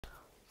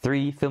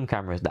3 film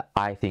cameras that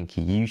I think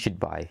you should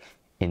buy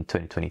in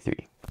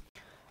 2023.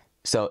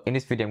 So in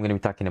this video, I'm going to be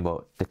talking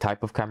about the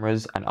type of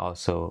cameras and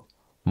also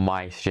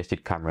my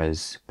suggested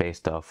cameras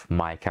based off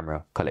my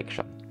camera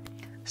collection.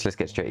 So let's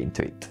get straight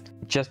into it.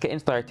 Just getting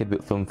started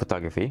with film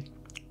photography,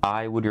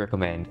 I would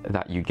recommend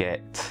that you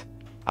get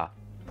a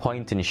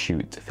point and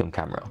shoot film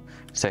camera.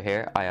 So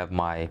here I have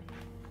my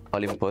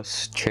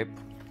Olympus Trip.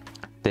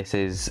 This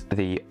is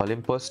the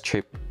Olympus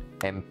Trip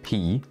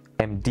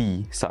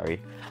MD,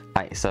 sorry.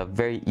 It's a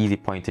very easy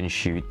point and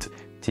shoot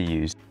to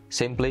use.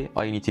 Simply,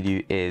 all you need to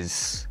do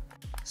is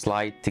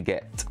slide to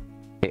get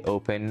it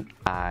open,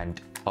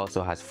 and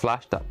also has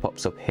flash that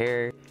pops up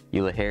here.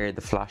 You'll hear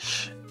the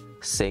flash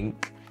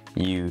sync,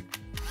 you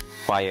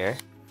fire,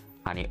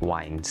 and it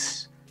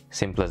winds.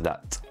 Simple as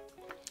that.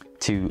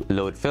 To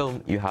load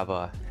film, you have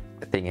a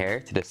thing here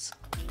to just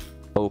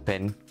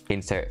open,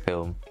 insert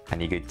film,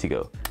 and you're good to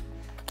go.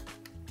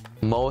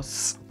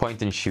 Most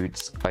point and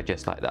shoots are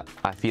just like that.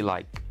 I feel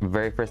like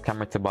very first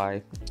camera to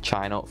buy,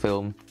 trying out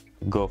film,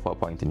 go for a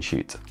point and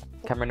shoot.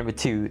 Camera number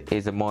 2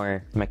 is a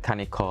more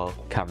mechanical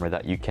camera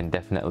that you can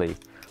definitely,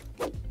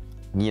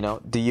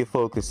 do your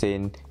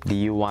focusing, do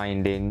your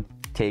winding,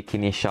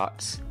 taking your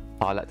shots,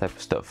 all that type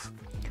of stuff.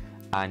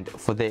 And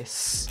for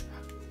this,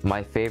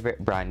 my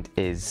favorite brand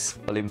is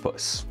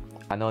Olympus.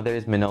 I know there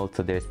is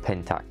Minolta, there's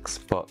Pentax,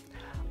 but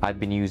I've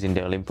been using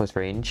the Olympus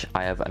range.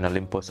 I have an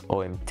Olympus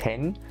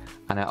OM-10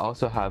 and I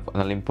also have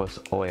an Olympus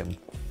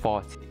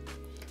OM-40.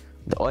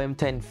 The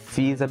OM-10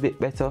 feels a bit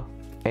better.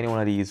 Any one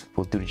of these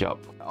will do the job.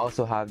 I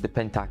also have the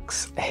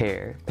Pentax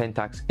here.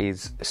 Pentax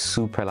is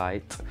super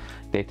light.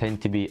 They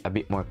tend to be a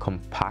bit more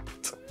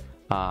compact.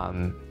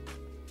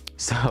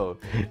 So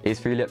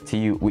it's really up to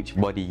you which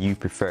body you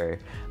prefer.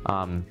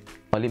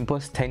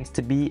 Olympus tends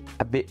to be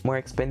a bit more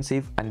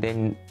expensive, and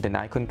then the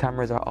Nikon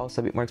cameras are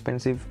also a bit more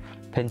expensive.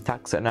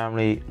 Pentax are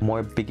normally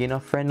more beginner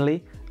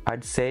friendly,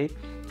 I'd say.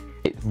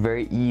 It's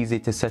very easy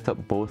to set up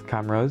both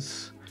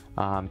cameras.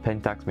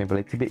 Pentax may be a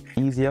little bit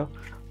easier,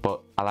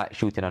 but I like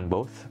shooting on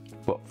both.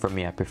 But for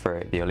me, I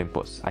prefer the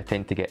Olympus. I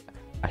tend to get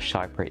a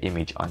sharper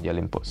image on the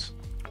Olympus.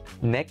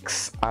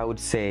 Next, I would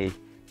say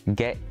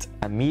get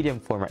a medium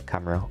format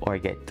camera or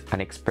get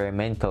an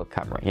experimental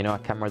camera. A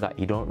camera that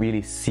you don't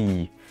really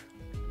see,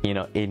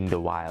 in the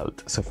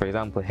wild. So for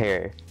example,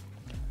 here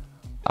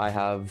I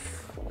have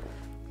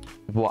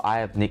what I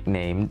have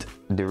nicknamed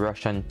the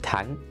Russian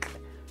tank.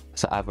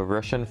 So I have a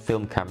Russian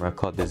film camera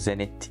called the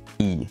Zenit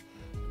E.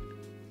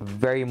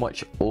 Very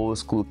much old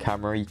school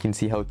camera. You can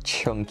see how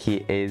chunky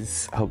it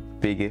is, how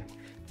big,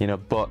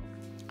 but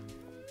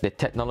the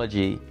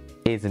technology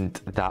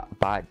isn't that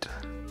bad.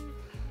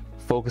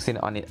 Focusing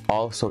on it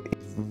also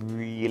is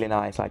really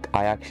nice. Like,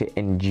 I actually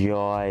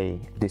enjoy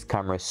this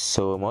camera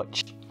so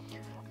much.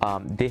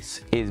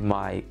 This is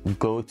my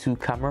go-to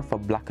camera for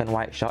black and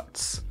white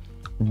shots.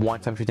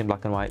 Once I'm shooting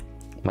black and white,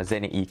 my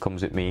Zenit E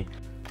comes with me.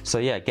 So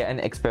yeah, get an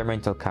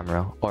experimental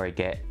camera or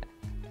get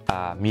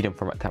a medium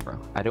format camera.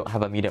 I don't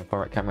have a medium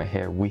format camera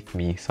here with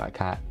me, so I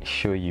can't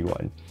show you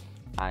one.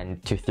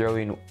 And to throw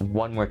in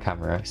one more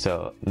camera,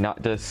 so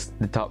not just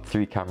the top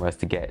 3 cameras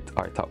to get,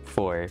 or top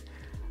 4,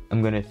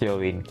 I'm gonna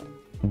throw in,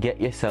 get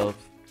yourself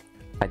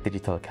a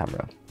digital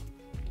camera,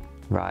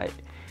 right?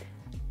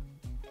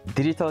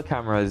 Digital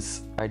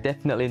cameras are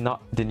definitely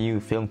not the new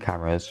film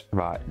cameras,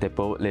 right? They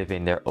both live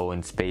in their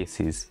own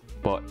spaces,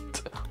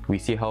 but we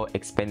see how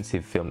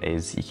expensive film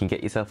is. You can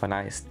get yourself a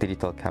nice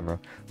digital camera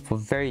for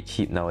very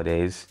cheap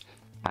nowadays,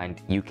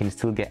 and you can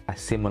still get a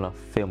similar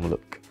film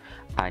look.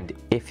 And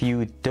if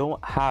you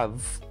don't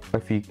have, or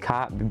if you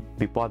can't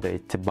be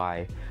bothered to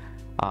buy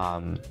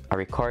a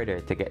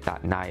recorder to get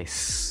that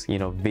nice,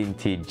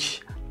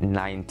 vintage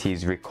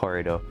 90s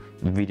recorder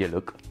video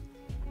look,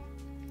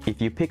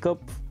 if you pick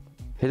up,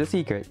 here's a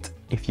secret,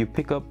 if you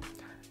pick up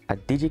a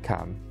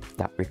digicam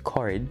that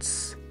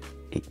records,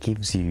 it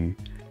gives you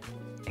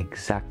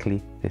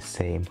exactly the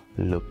same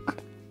look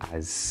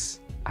as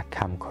a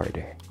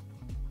camcorder.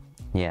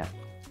 Yeah,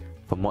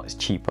 for much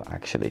cheaper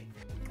actually.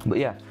 But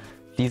yeah,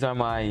 these are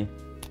my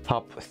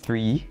top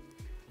 3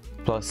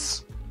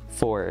 plus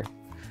 4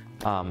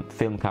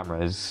 film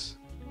cameras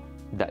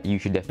that you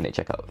should definitely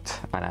check out.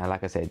 And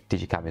like I said,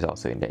 digicam is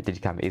also in there.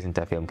 Digicam isn't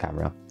a film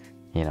camera,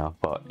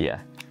 but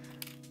yeah,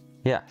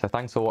 so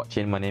thanks for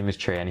watching. My name is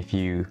Trey, and if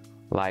you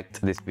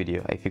liked this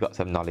video, if you got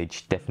some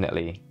knowledge,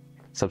 definitely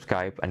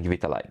subscribe and give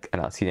it a like,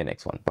 and I'll see you in the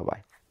next one. Bye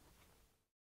bye.